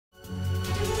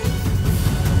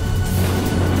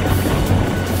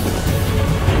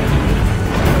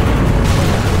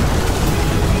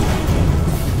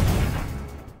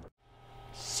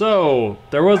So,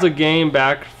 there was a game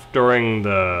back during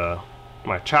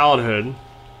my childhood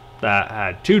that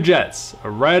had two jets,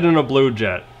 a red and a blue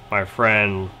jet. My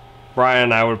friend Brian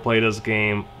and I would play this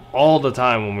game all the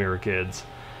time when we were kids.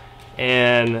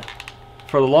 And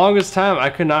for the longest time, I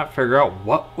could not figure out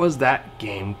what was that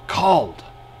game called.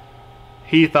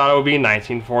 He thought it would be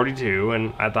 1942,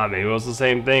 and I thought maybe it was the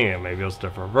same thing, and maybe it was a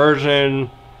different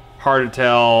version. Hard to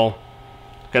tell.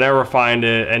 Could never find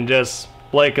it, and just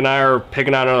Blake and I are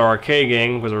picking out another arcade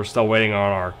game because we're still waiting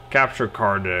on our capture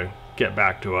card to get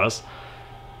back to us.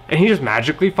 And he just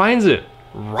magically finds it.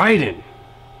 Raiden.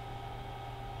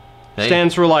 Hey.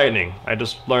 Stands for lightning. I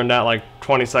just learned that like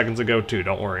 20 seconds ago too,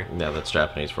 don't worry. Yeah, that's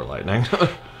Japanese for lightning.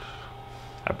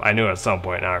 I knew at some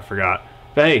point, now I forgot.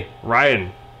 But hey,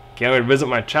 Raiden. Can't wait to visit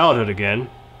my childhood again.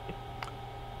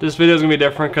 This video is going to be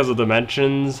different because the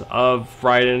dimensions of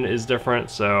Raiden is different,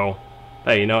 so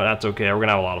hey, you know what, that's okay, we're going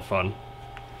to have a lot of fun.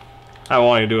 I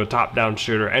wanted to do a top-down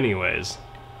shooter anyways.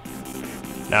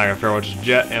 Now I gotta figure out which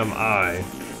jet am I.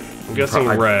 I'm guessing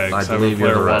red, because I haven't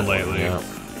played one lately. Yeah.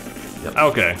 Yep.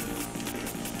 Okay.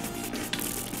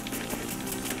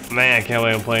 Man, I can't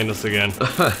wait I'm playing this again.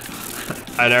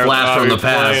 I never Blast thought from I'd the be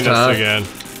past, playing huh? this again.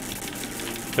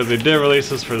 Because they did release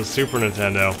this for the Super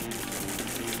Nintendo.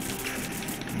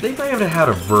 They may have had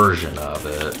a version of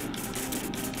it.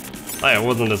 Like, it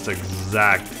wasn't this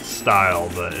exact style,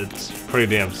 but it's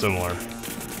pretty damn similar.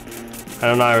 I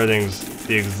don't know, everything's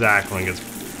the exact one gets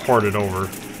ported over.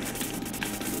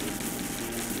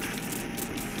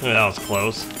 That was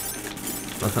close.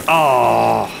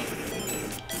 Oh!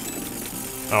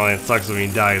 Oh, it sucks when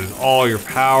you die with all your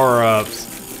power-ups.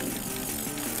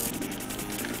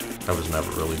 I was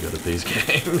never really good at these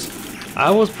games. I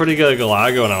was pretty good at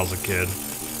Galaga when I was a kid.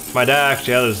 My dad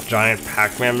actually had this giant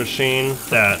Pac-Man machine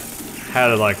that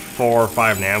had like 4 or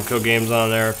 5 Namco games on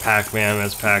there. Pac-Man,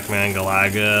 Miss Pac-Man,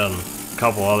 Galaga, and a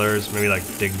couple others. Maybe like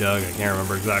Dig Dug, I can't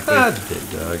remember exactly. Dig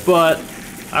Dug. But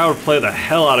I would play the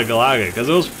hell out of Galaga because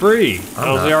it was free. That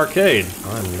was the arcade.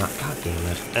 I'm not, god damn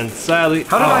it. And sadly...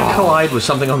 How did I collide with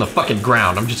something on the fucking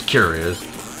ground? I'm just curious.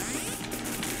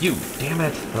 You, damn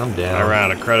it. I'm down. I ran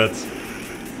out of credits.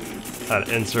 Had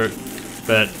to insert.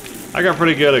 But I got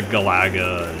pretty good at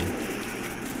Galaga and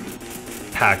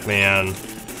Pac-Man.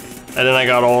 And then I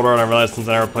got older and I realized since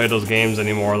I never played those games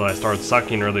anymore that I started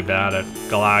sucking really bad at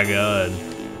Galaga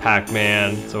and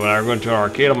Pac-Man. So when I went to an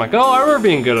arcade, I'm like, oh, I remember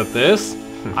being good at this.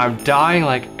 I'm dying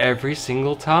like every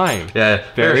single time. Yeah.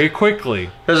 Very quickly.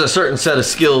 There's a certain set of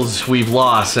skills we've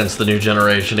lost since the new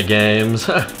generation of games.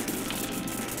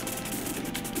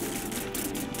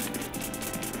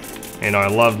 You know, I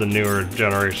love the newer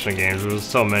generation of games. There was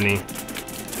so many.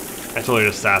 I totally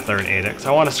just sat there and ate it because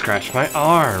I want to scratch my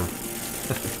arm.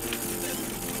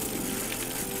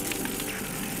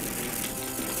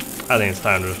 I think it's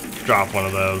time to drop one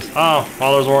of those. Oh,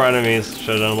 well, there's more enemies.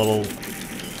 Should have done a little...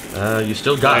 you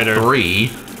still got later.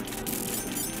 3.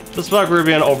 Just like we're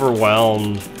being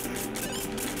overwhelmed.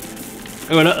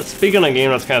 Ooh, speaking of a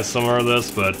game that's kind of similar to this,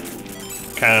 but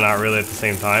kind of not really at the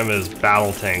same time, is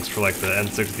Battle Tanks for like the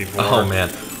N64. Oh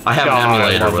man, I have an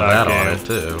emulator with that on it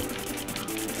too.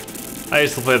 I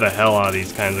used to play the hell out of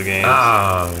these kinds of games.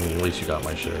 Ah, at least you got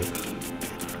my shit.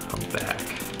 I'm back.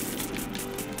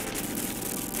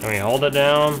 Can we hold it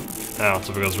down? Oh,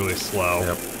 so it goes really slow.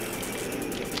 Yep.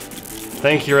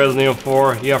 Thank you, Resident Evil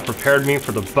 4. You have prepared me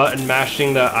for the button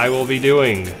mashing that I will be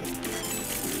doing.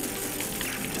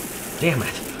 Damn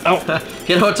it. Oh.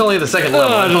 You know, it's only the second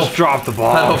level. I just dropped the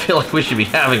ball. I don't feel like we should be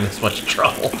having this much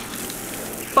trouble.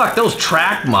 Fuck, those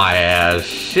tracked my ass.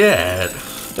 Shit.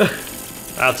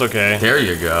 That's okay. There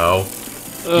you go.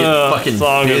 Get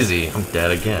fucking busy. I'm dead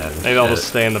again. Maybe I'll just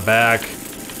stay in the back.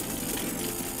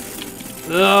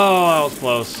 Oh, that was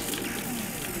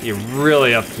close. You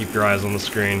really have to keep your eyes on the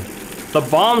screen. The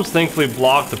bombs thankfully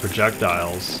block the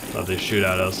projectiles that they shoot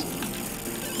at us.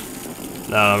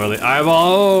 No, I'm really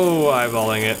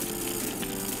eyeballing it.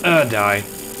 Die.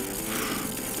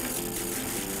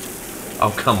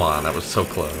 Oh, come on. That was so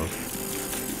close.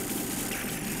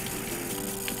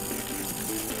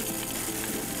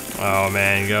 Oh,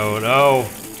 man, go. No.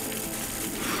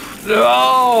 No!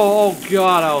 Oh,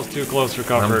 God, I was too close for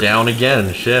comfort. I'm down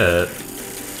again. Shit.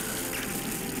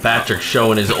 Patrick's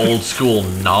showing his old school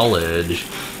knowledge.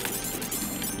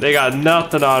 They got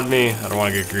nothing on me. I don't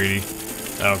want to get greedy.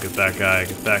 Oh, get that guy.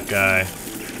 Get that guy.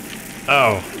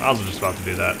 Oh, I was just about to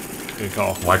do that. Good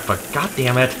call. Why fuck? God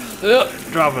damn it.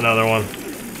 Drop another one.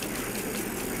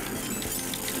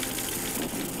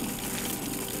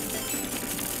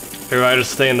 Maybe I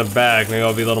just stay in the back. Maybe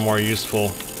I'll be a little more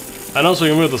useful. And also,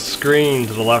 you move the screen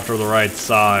to the left or the right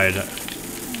side.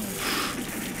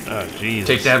 Oh, jeez.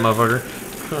 Take that, motherfucker.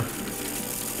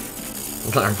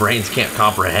 Our brains can't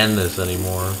comprehend this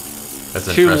anymore. That's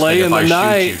Too interesting. late in the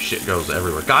night. Shoot you, shit goes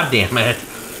everywhere. God damn it.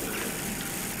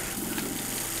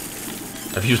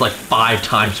 I've used like 5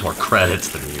 times more credits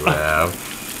than you have.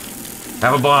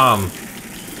 Have a bomb.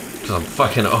 Because I'm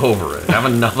fucking over it. Have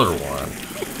another one.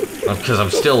 Because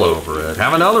I'm still over it.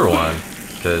 Have another one.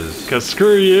 Because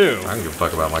screw you. I don't give a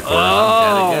fuck about my quarter.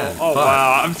 I'm dead again. Oh,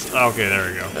 Fuck. wow. Okay, there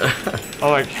we go.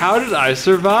 I'm like, how did I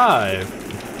survive?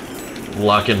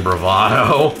 Luck and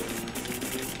bravado.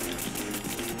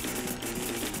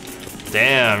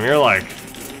 Damn, you're like...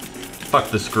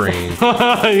 Fuck the screen. You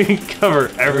can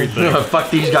cover everything. Fuck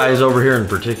these guys over here in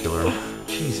particular.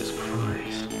 Jesus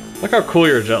Christ. Look how cool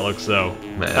your jet looks, though.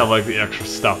 Man. Have like the extra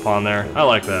stuff on there. I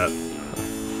like that.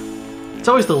 It's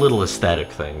always the little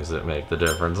aesthetic things that make the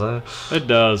difference, huh? It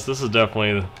does. This is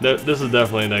definitely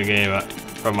the game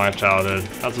from my childhood.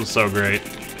 That's what's so great.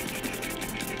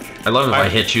 I love if I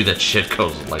hit you, that shit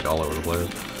goes like all over the place.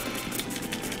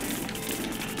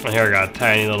 And here I got a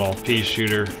tiny little pea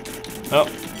shooter. Oh,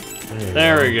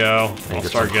 there we go. I'll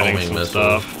start getting some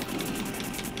stuff.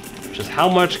 Just how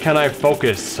much can I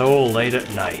focus so late at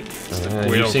night?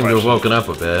 You seem to have woken up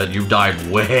a bit. You died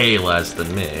way less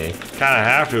than me. Kind of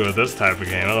have to with this type of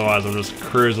game, otherwise I'm just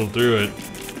cruising through it.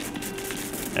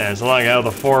 And it's not like I have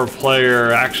the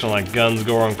 4-player action like Guns,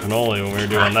 Gore, and Cannoli when we were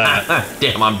doing that.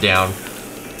 Damn, I'm down.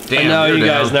 Damn, I know you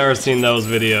down. guys never seen those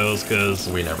videos because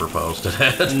we never posted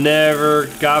it. Never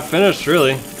got finished,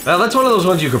 really. Well, that's one of those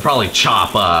ones you could probably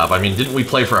chop up. I mean, didn't we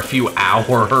play for a few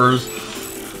hours?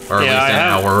 Or at least an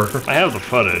hour. I have the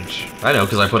footage. I know,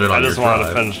 because I put it on your drive. I just wanted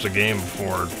to finish the game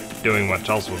before doing much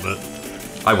else with it.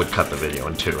 I would cut the video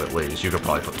in 2 at least. You could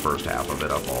probably put the first half of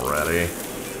it up already.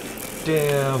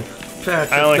 Damn.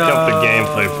 Patrick, I only kept the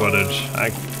gameplay footage. I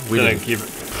didn't keep it.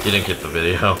 You didn't get the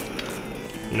video?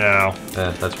 No.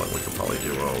 That's what we could probably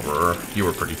do over. You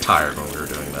were pretty tired when we were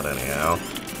doing that anyhow.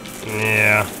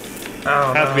 Yeah.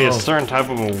 Oh, have to be a certain type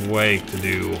of awake to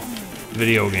do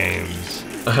video games.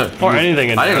 Or anything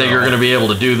in I didn't think you were general. going to be able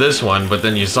to do this one, but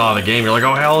then you saw the game, you're like,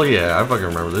 oh hell yeah, I fucking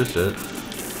remember this shit.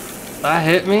 That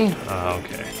hit me? Oh,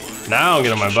 okay. Now I'm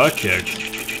getting my butt kicked.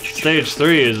 Stage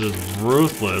 3 is just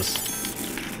ruthless.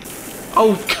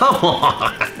 Oh, come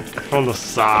on! From the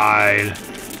side.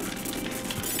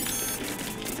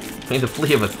 I mean, the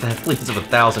fleas of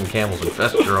 1,000 camels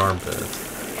infest your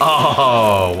armpits.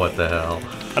 Oh, what the hell.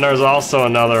 And there's also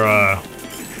another,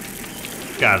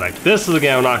 God, like, this is a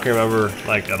game I'm not gonna remember,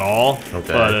 like, at all.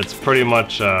 Okay. But it's pretty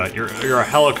much, you're a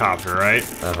helicopter, right?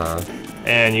 Uh-huh.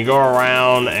 And you go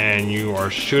around and you are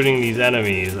shooting these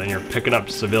enemies and you're picking up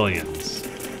civilians.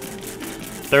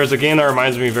 There's a game that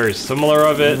reminds me very similar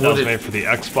of it. That was made for the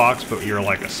Xbox, but you're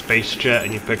like a space jet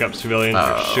and you pick up civilians,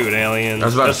 you're shooting aliens. I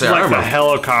was about to say, is I like the remember.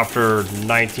 helicopter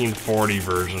 1940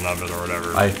 version of it or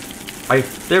whatever.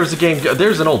 There's a game,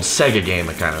 there's an old Sega game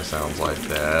that kind of sounds like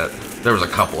that. There was a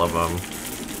couple of them.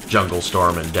 Jungle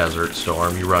Storm and Desert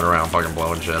Storm. You run around fucking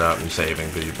blowing shit up and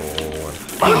saving people. And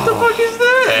what the fuck is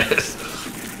this?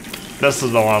 This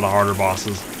is one of the harder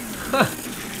bosses.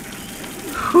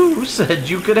 Who said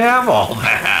you could have all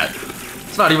that?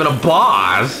 It's not even a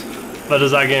boss. But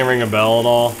does that game ring a bell at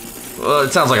all? Well,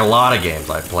 it sounds like a lot of games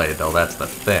I played, though. That's the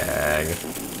thing.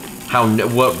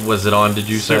 What was it on, did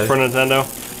you say? Super Nintendo?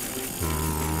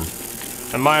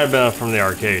 It might have been from the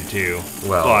arcade, too.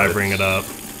 Well, so I bring it up.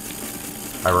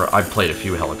 I played a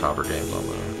few helicopter games on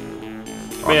the...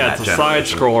 But yeah, it's a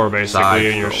side-scroller, basically,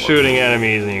 and you're shooting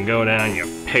enemies, and you go down and you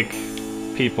pick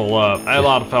people up. I had a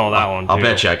lot of fun with that one, too. I'll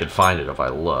bet you I could find it if I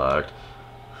looked.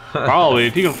 Probably,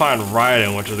 if you can find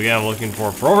Raiden, which is the game I'm looking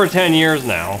for over 10 years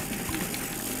now.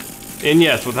 And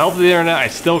yes, with the help of the internet, I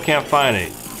still can't find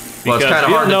it. Well, it's kind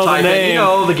of hard to type in, you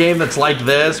know, the game that's like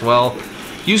this. Well,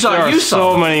 you saw. There are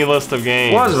so many lists of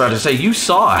games. Well, I was about to say, you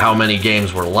saw how many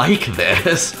games were like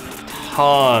this.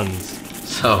 Tons.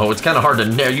 So it's kind of hard to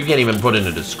know. You can't even put in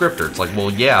a descriptor. It's like,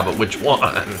 well, yeah, but which one?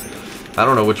 I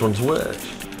don't know which one's which.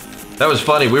 That was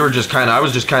funny. I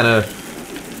was just kind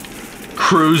of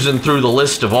cruising through the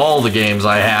list of all the games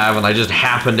I have, and I just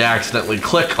happened to accidentally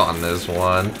click on this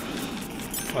one.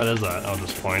 What is that? Oh,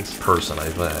 just points. Person, I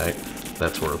think.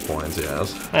 That's worth points,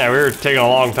 yes. Yeah, we were taking a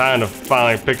long time to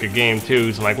finally pick a game,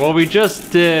 too. So I'm like, well, we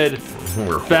just did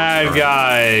Bad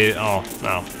Guy... Oh,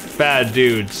 no. Bad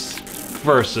Dudes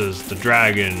versus the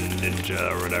Dragon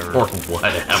Ninja or whatever. Or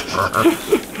whatever.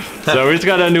 So we just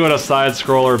got done doing a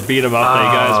side-scroller beat-em up that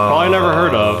you guys probably never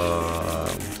heard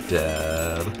of. I'm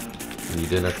dead. You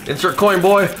didn't... Insert coin,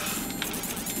 boy!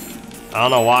 I don't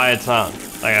know why it's not...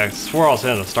 Like, I swore I was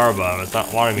hitting the start button. It's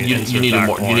not wanting me to insert that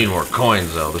coin. You need more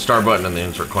coins, though. The start button and the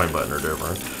insert coin button are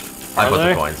different. I put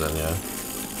the coins in, yeah.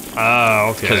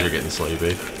 Oh, okay. Because you're getting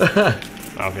sleepy.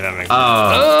 Okay, that makes sense.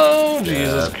 Oh,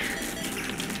 Jesus.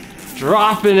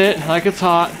 Dropping it like it's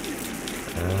hot.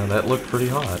 That looked pretty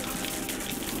hot.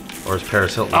 Or as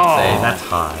Paris Hilton would say, that's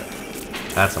hot.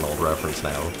 That's an old reference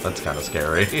now. That's kind of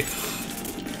scary.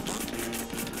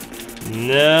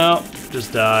 No,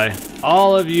 just die.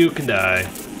 All of you can die.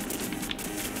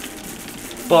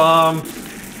 Bomb.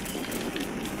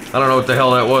 I don't know what the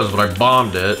hell that was, but I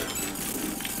bombed it.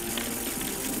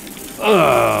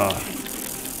 Ugh.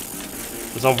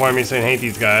 There's no point in me saying hate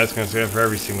these guys. I'm gonna say it for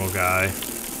every single guy.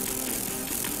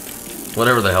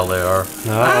 Whatever the hell they are.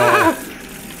 No. Ah!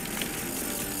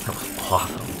 That was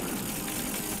awesome.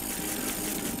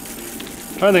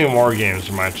 I'm trying to think of more games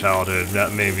from my childhood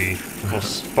that maybe will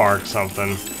spark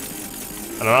something.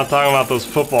 And I'm not talking about those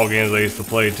football games I used to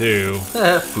play too.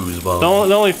 Foosball.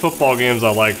 The only football games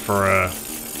I liked for as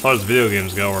far as video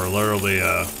games go were literally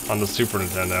on the Super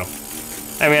Nintendo.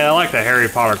 I mean, I like the Harry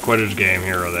Potter Quidditch game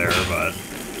here or there, but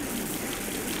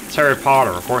it's Harry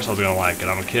Potter. Of course I was gonna like it.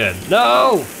 I'm a kid.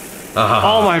 No!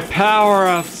 All my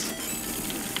power-ups!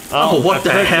 Oh, what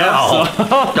the hell?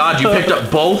 God, you picked up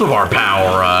both of our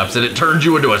power-ups, and it turned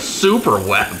you into a super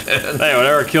weapon. Hey,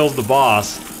 whatever kills the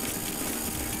boss.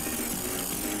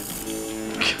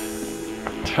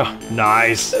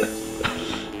 Nice.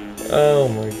 Oh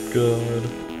my god.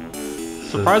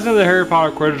 Surprisingly, the Harry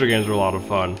Potter Quidditch games were a lot of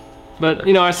fun. But,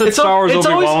 you know, I said Star Wars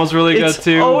Obi-Wan was really good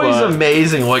too. It's always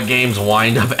amazing what games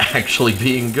wind up actually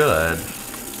being good.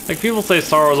 Like, people say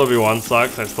Star Wars Obi-Wan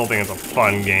sucks. I still think it's a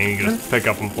fun game you can just pick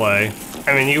up and play.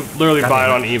 I mean, you literally buy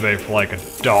it on eBay for like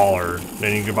 $1.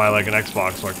 Then you could buy like an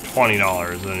Xbox for like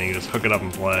 $20, and then you can just hook it up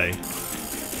and play.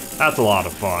 That's a lot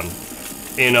of fun.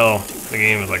 You know, the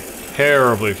game is like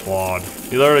terribly flawed.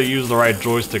 You literally use the right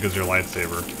joystick as your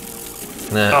lightsaber.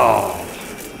 Nah.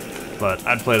 Oh. But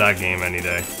I'd play that game any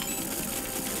day.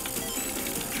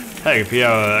 Hey, if you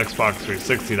have an Xbox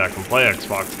 360 that can play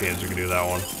Xbox games, you can do that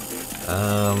one.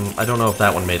 I don't know if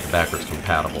that one made the backwards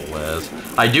compatible, Liz.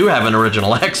 I do have an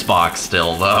original Xbox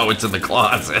still, though. It's in the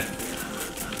closet.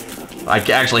 I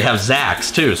actually have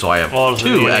Zax, too, so I have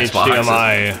two Xboxes.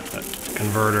 HDMI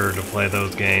converter to play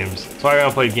those games. That's why I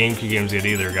haven't played GameCube games yet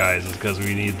either, guys, is because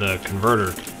we need the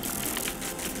converter.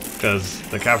 Because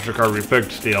the capture card we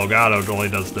picked, the Elgato, only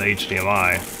does the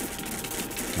HDMI.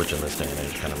 Which in this day and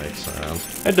age kind of makes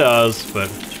sense. It does, but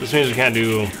this means we can't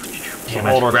do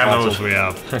the older consoles we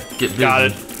have.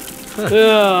 Got it.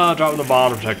 Dropping the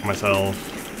bomb to protect myself.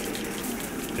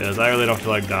 Because I really don't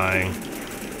feel like dying.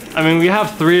 I mean, we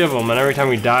have 3 of them, and every time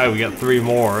we die, we get 3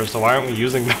 more, so why aren't we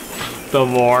using them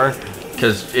more?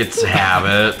 Because it's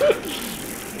habit.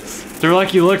 They're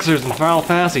like elixirs in Final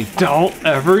Fantasy. Don't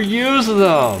ever use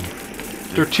them!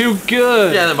 They're too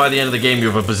good! Yeah, then by the end of the game,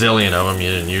 you have a bazillion of them, you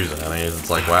didn't use it. I mean, it's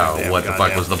like, wow, what the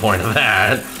fuck was the point of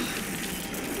that?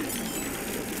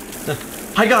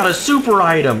 I got a super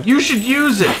item! You should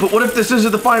use it! But what if this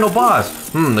isn't the final boss?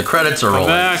 The credits are rolling.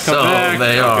 Come back.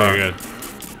 They are. Okay, good.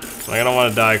 Like, I don't want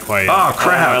to die quite yet. Oh,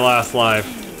 crap! My last life.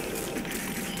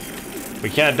 We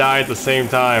can't die at the same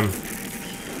time.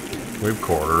 We have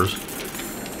quarters.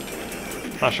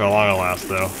 Not sure how long it'll last,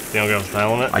 though. You don't give us a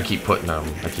time limit? I keep putting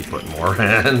more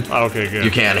in. Okay, good. You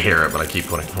can't hear it, but I keep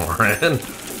putting more in.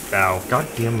 Ow. God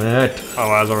damn it. Oh,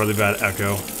 that was a really bad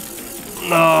echo.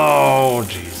 No,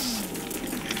 jeez.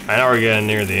 I know we're getting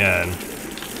near the end.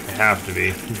 I have to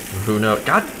be. Who knows?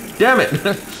 God damn it!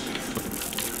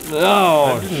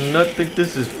 No! I do not think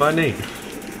this is funny.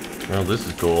 Well, this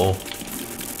is cool.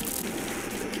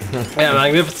 Yeah,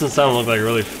 Magnificent Seven looked like a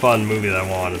really fun movie that I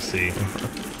wanted to see.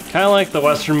 Kind of like the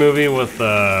Western movie with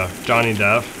Johnny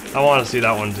Depp. I want to see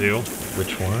that one too.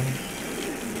 Which one?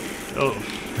 Oh,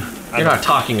 You're not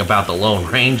talking about The Lone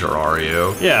Ranger, are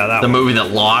you? Yeah, that the one. movie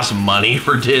that lost money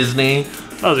for Disney.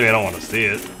 Doesn't mean I don't want to see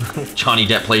it. Johnny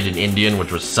Depp played an Indian,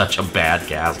 which was such a bad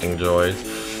casting choice.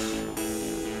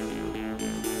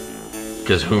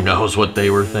 Because who knows what they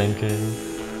were thinking.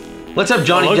 Let's have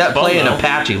Johnny Depp play an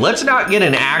Apache. Let's not get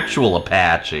an actual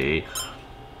Apache.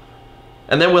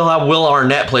 And then we'll have Will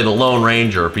Arnett play the Lone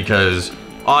Ranger, because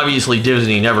obviously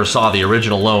Disney never saw the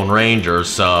original Lone Ranger,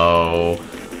 so...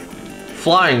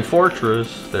 Flying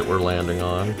Fortress that we're landing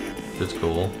on. It's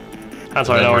cool. That's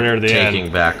why I know we're near the end.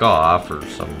 Taking back off for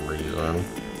some reason.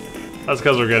 That's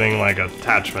because we're getting, like,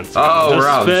 attachments. Oh, we're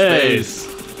out in space.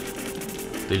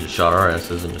 They just shot our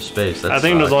asses into space. I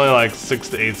think there's only, like, 6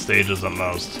 to 8 stages at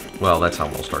most. Well, that's how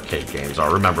most arcade games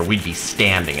are. Remember, we'd be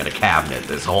standing at a cabinet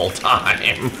this whole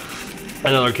time.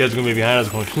 Another kid's gonna be behind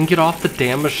us going, can you get off the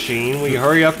damn machine? Will you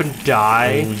hurry up and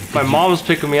die? My mom's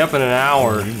picking me up in an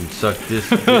hour. You can suck this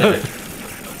dick.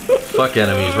 Fuck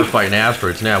enemies, we're fighting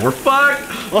asteroids now. We're fucked!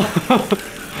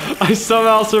 I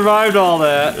somehow survived all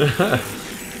that.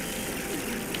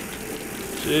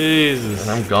 Jesus. And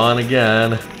I'm gone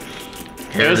again.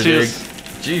 Just...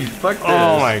 Jeez, fuck this.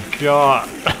 Oh my god.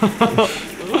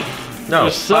 No,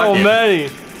 there's so many.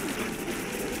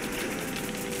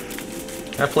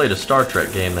 I played a Star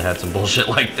Trek game that had some bullshit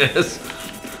like this.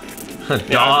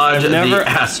 Dodge the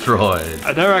asteroid.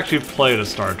 I've never actually played a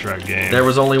Star Trek game. There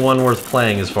was only one worth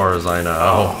playing as far as I know.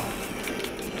 Oh.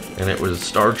 And it was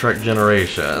Star Trek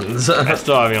Generations. I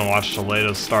still haven't even watched the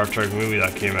latest Star Trek movie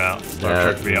that came out.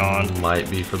 Star Trek Beyond. Might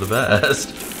be for the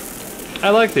best. I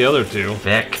like the other two.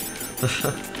 Vic.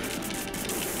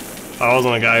 I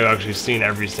wasn't a guy who actually seen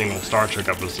every single Star Trek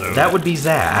episode. That would be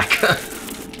Zach.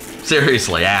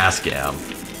 Seriously, ask him.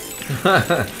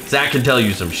 Zach can tell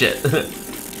you some shit.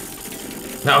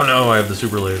 No, I have the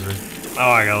super laser.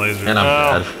 Oh, I got a laser. And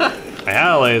I'm dead. I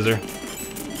had a laser.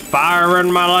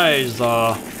 Firing my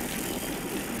laser.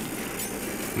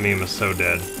 Meme is so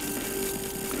dead.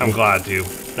 I'm glad to.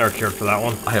 Never cared for that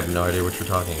one. I have no idea what you're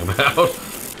talking about.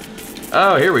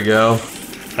 Oh, here we go.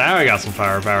 Now we got some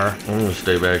firepower. I'm gonna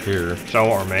stay back here. Show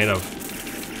what we're made of.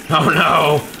 Oh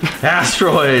no!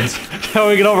 Asteroids! Now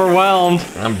we get overwhelmed.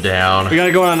 I'm down. We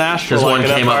gotta go on an asteroid. This one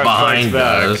came up behind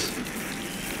us.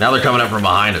 Now they're coming up from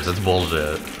behind us. That's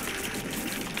bullshit.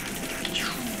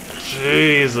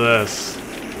 Jesus.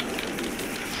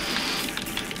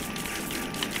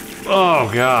 Oh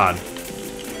god.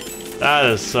 That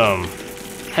is some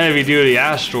heavy duty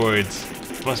asteroids.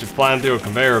 Must be flying through a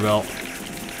conveyor belt.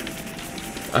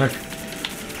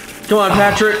 Come on,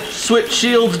 Patrick. Switch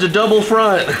shields to double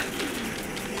front.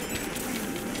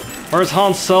 Where's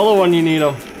Han Solo when you need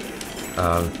him?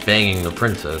 Banging the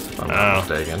princess, if I'm not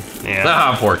mistaken. Yeah.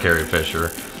 Ah, poor Carrie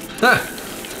Fisher. That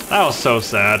was so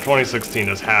sad. 2016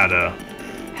 just had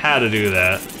to do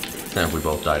that. And we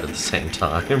both died at the same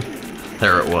time.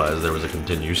 There it was. There was a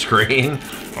continue screen.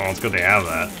 Oh, it's good they have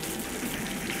that.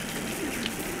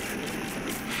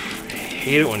 I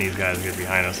hate it when these guys get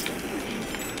behind us.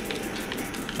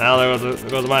 Now there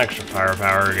goes my extra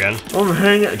firepower again. Oh,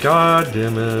 hang it. God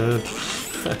damn it.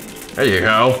 There you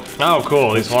go. Oh, cool.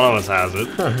 At least one of us has it.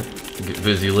 Get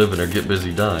busy living or get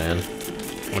busy dying.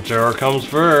 Whichever comes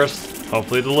first.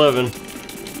 Hopefully the living.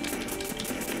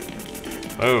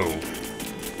 Oh.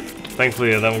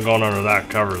 Thankfully them going under that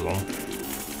covers them.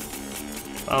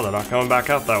 Oh, they're not coming back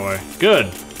out that way.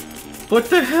 Good. What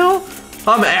the hell?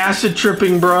 I'm acid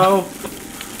tripping, bro.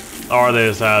 Or they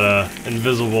just had a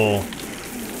invisible...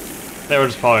 They were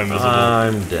just probably invisible.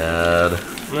 I'm dead.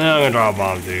 Yeah, I'm gonna drop a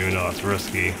bomb too. No, it's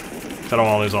risky. I don't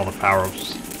want to lose all the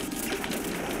power-ups.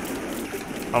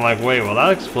 I'm like, wait, will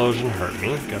that explosion hurt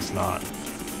me? Guess not.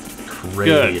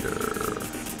 Crater. Good.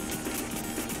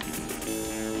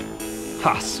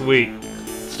 Ha, sweet.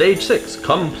 Stage 6,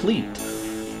 complete.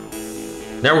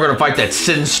 Now we're gonna fight that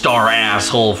Sin Star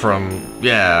asshole from...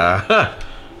 Yeah.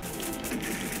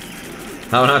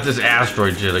 Oh, not this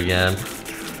asteroid shit again.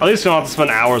 At least you don't have to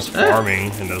spend hours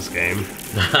farming in this game.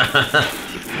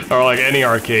 Or like any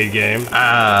arcade game.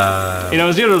 You know,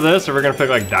 it's either this or we're gonna pick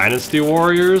like Dynasty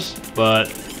Warriors, but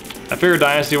I figure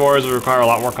Dynasty Warriors would require a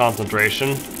lot more concentration.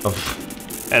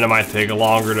 And it might take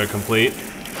longer to complete.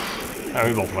 And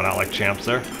we both went out like champs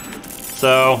there.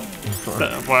 So,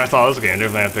 when I saw this game,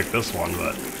 definitely I picked this one,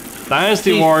 but...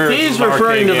 Dynasty Warriors. He's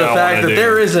referring to the fact that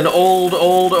there is an old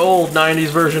 90s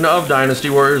version of Dynasty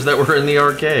Warriors that were in the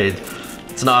arcade.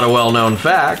 It's not a well-known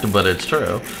fact, but it's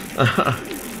true.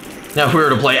 Now, if we were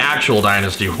to play actual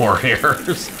Dynasty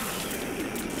Warriors,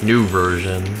 new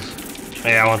versions.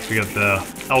 Yeah, once we get the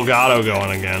Elgato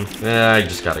going again. Yeah, I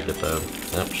just gotta get the...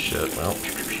 Oh, shit, well...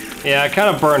 Yeah, it kind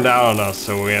of burned out on us,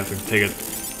 so we have to take it,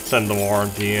 send the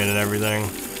warranty in and everything.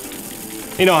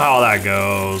 You know how that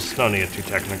goes. No need to get too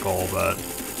technical, but...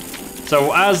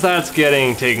 So, as that's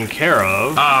getting taken care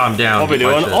of... Ah, I'm down. We'll be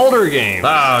doing older games.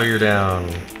 Oh, you're down.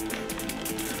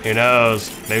 Who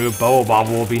knows? Maybe Bubble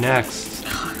Bobble will be next.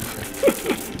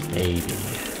 Maybe.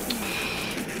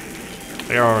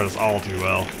 They remember this all too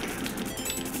well.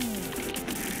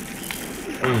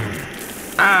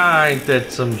 Ain't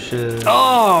that some shit?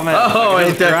 Oh, man. Oh,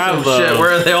 ain't that some shit?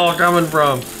 Where are they all coming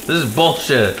from? This is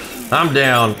bullshit. I'm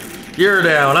down. You're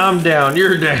down. I'm down.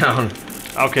 You're down.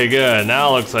 Okay, good. Now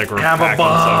it looks like we're packing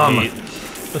some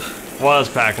heat. Was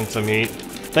packing some heat.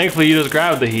 Thankfully, you just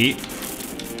grabbed the heat.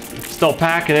 Still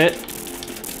packing it.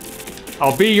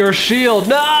 I'll be your shield.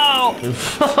 No!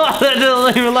 That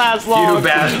didn't even last long. You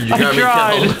bastard, you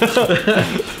got me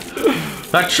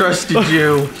killed. I trusted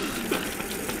you.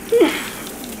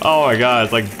 Oh my god,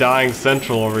 it's like dying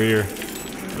central over here.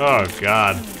 Oh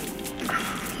god.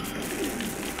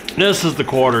 This is the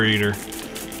quarter eater.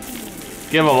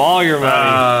 Give them all your money.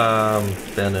 I'm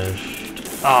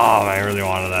finished. Oh, I really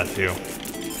wanted that too.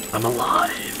 I'm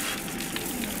alive.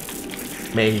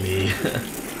 Maybe.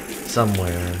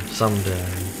 Somewhere, someday.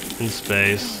 In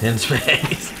space. In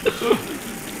space.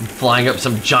 Flying up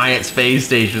some giant space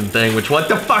station thing, which what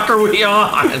the fuck are we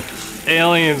on?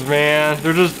 Aliens, man.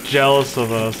 They're just jealous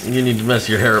of us. You need to mess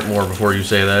your hair up more before you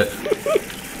say that.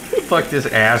 Fuck this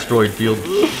asteroid field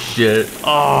shit.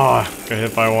 Oh, got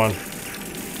hit by one.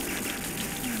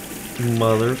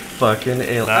 Motherfucking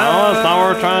alien. No, that's not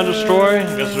what we're trying to destroy.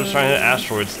 I guess we're just trying to hit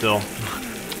asteroids still.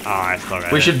 Oh, I still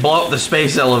got We hit. should blow up the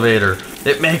space elevator.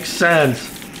 It makes sense.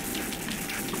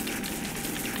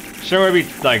 Shouldn't we be,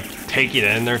 like, taking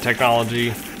in their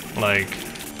technology? Like...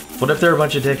 What if they're a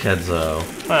bunch of dickheads, though?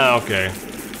 Oh, okay.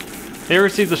 You ever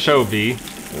see the show V?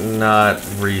 Not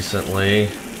recently.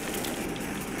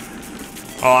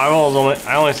 Oh, I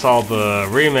only saw the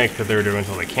remake that they were doing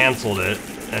until they canceled it.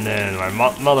 And then my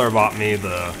mother bought me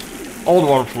the old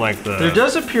one from, like, the... There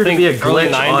does appear to be a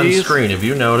glitch on screen. Have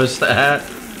you noticed that?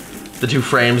 The two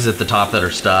frames at the top that are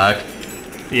stuck.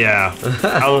 Yeah.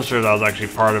 I wasn't sure that was actually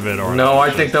part of it or... No, I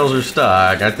think those are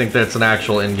stuck. I think that's an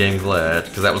actual in-game glitch,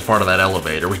 because that was part of that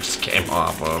elevator we just came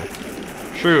off of.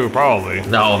 True, probably.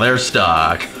 No, they're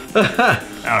stuck. Oh,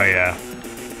 yeah.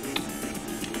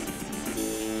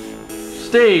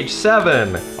 Stage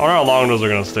 7. I wonder how long those are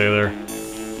gonna stay there.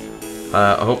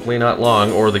 Hopefully not long,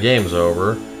 or the game's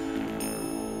over.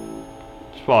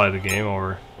 It's probably the game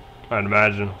over. I'd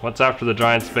imagine. What's after the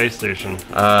giant space station?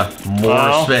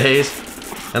 More space.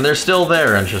 And they're still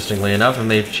there, interestingly enough,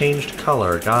 and they've changed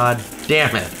color. God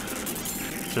damn it.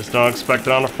 Just don't expect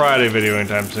it on a Friday video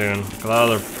anytime soon. Got a lot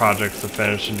of other projects to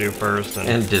finish and do first.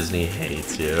 And Disney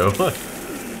hates you.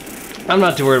 I'm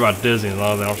not too worried about Disney as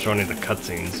long as they don't show any of the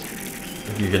cutscenes.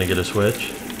 You gonna get a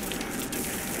Switch?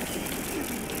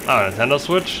 Oh, Nintendo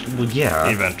Switch? Well, yeah.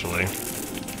 Eventually.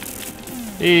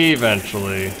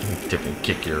 Eventually. Dip and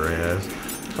kick your ass.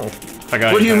 Oh.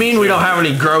 What do you mean we don't have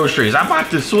any groceries? I bought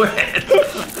the Switch.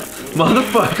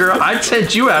 Motherfucker, I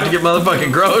sent you out to get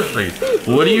motherfucking groceries.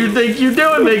 What do you think you're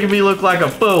doing making me look like a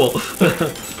fool?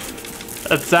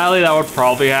 Sadly, that would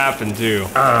probably happen too.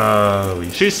 Oh.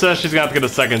 She says she's got to get a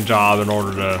second job in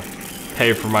order to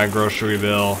pay for my grocery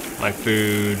bill, my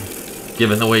food.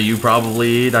 Given the way you probably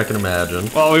eat, I can imagine.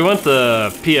 Well, we went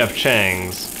to P.F.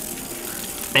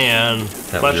 Chang's, and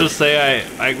let's just say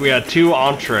we had 2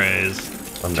 entrees,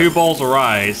 2 bowls of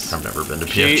rice. I've never been to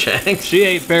P.F. Chang's. She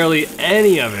ate barely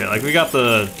any of it. Like, we got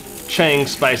the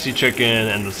Chang's spicy chicken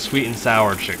and the sweet and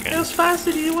sour chicken. How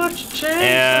spicy do you watch Chang's?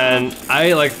 And I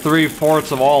ate like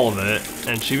 3/4 of all of it,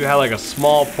 and she had like a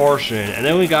small portion, and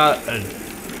then we got a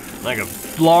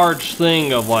large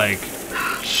thing of like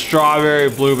strawberry,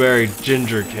 blueberry,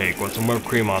 ginger cake with some whipped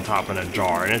cream on top in a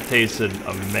jar, and it tasted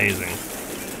amazing.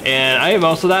 And I ate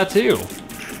most of that too.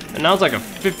 And that was like a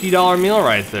 $50 meal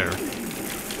right there.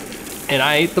 And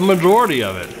I ate the majority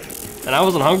of it. And I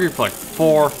wasn't hungry for like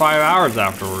 4 or 5 hours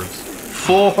afterwards.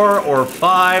 4 or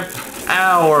 5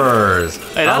 hours.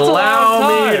 Hey, that's Allow a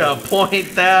long me time. to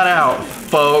point that out,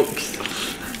 folks.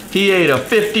 He ate a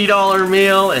 $50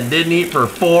 meal and didn't eat for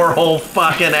 4 whole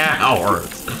fucking hours.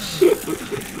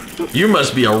 You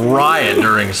must be a riot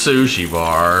during sushi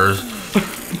bars.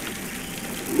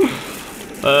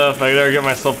 If I ever get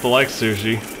myself to like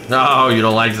sushi. No, you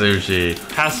don't like sushi.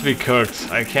 Has to be cooked.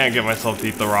 I can't get myself to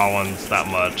eat the raw ones that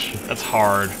much. That's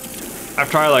hard. I've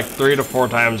tried like 3 to 4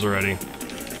 times already.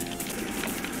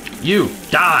 You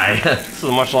die. This is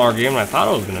a much longer game than I thought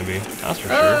it was gonna be. That's for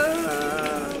sure.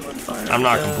 I'm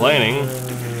not complaining.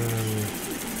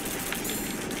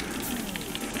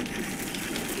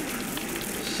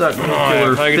 Suck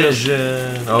nuclear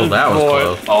fission. Oh, that was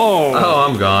close. Oh,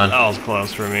 I'm gone. that was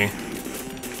close for me.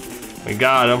 We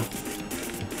got him.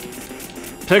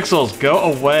 Pixels, go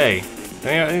away.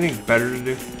 Anything better to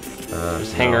do?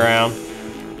 Just hang around.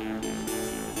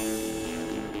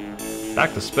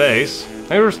 Back to space.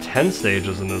 Maybe there's 10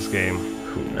 stages in this game.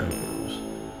 Who knows?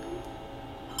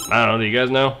 I don't know. Do you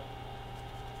guys know?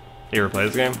 You ever play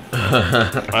this game?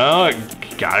 Well,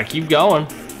 gotta keep going.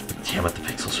 Damn it, the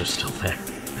pixels are still there.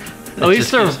 At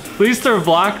least they're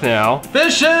black now.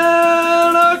 Mission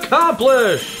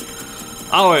accomplished.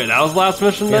 Oh wait, that was the last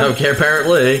mission then? Okay,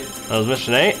 apparently. That was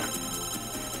mission 8.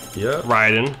 Yep.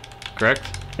 Raiden, correct?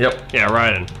 Yep. Yeah,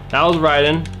 Raiden. That was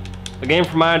Raiden. A game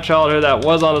from my childhood that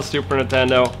was on the Super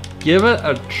Nintendo. Give it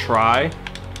a try.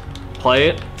 Play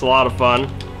it. It's a lot of fun.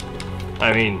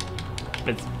 I mean,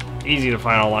 it's easy to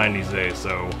find online these days,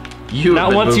 so...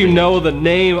 Not once you know the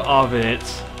name of it,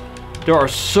 there are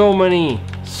so many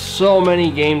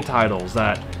game titles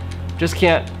that just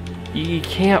can't You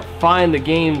can't find the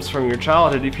games from your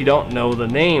childhood if you don't know the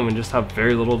name and just have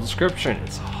very little description.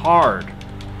 It's hard.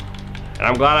 And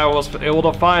I'm glad I was able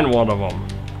to find one of them.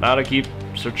 Now to keep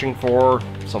searching for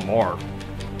some more.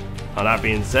 Now that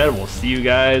being said, we'll see you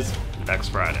guys next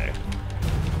Friday.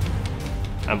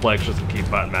 And Blake just keep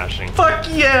button mashing. Fuck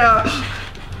yeah!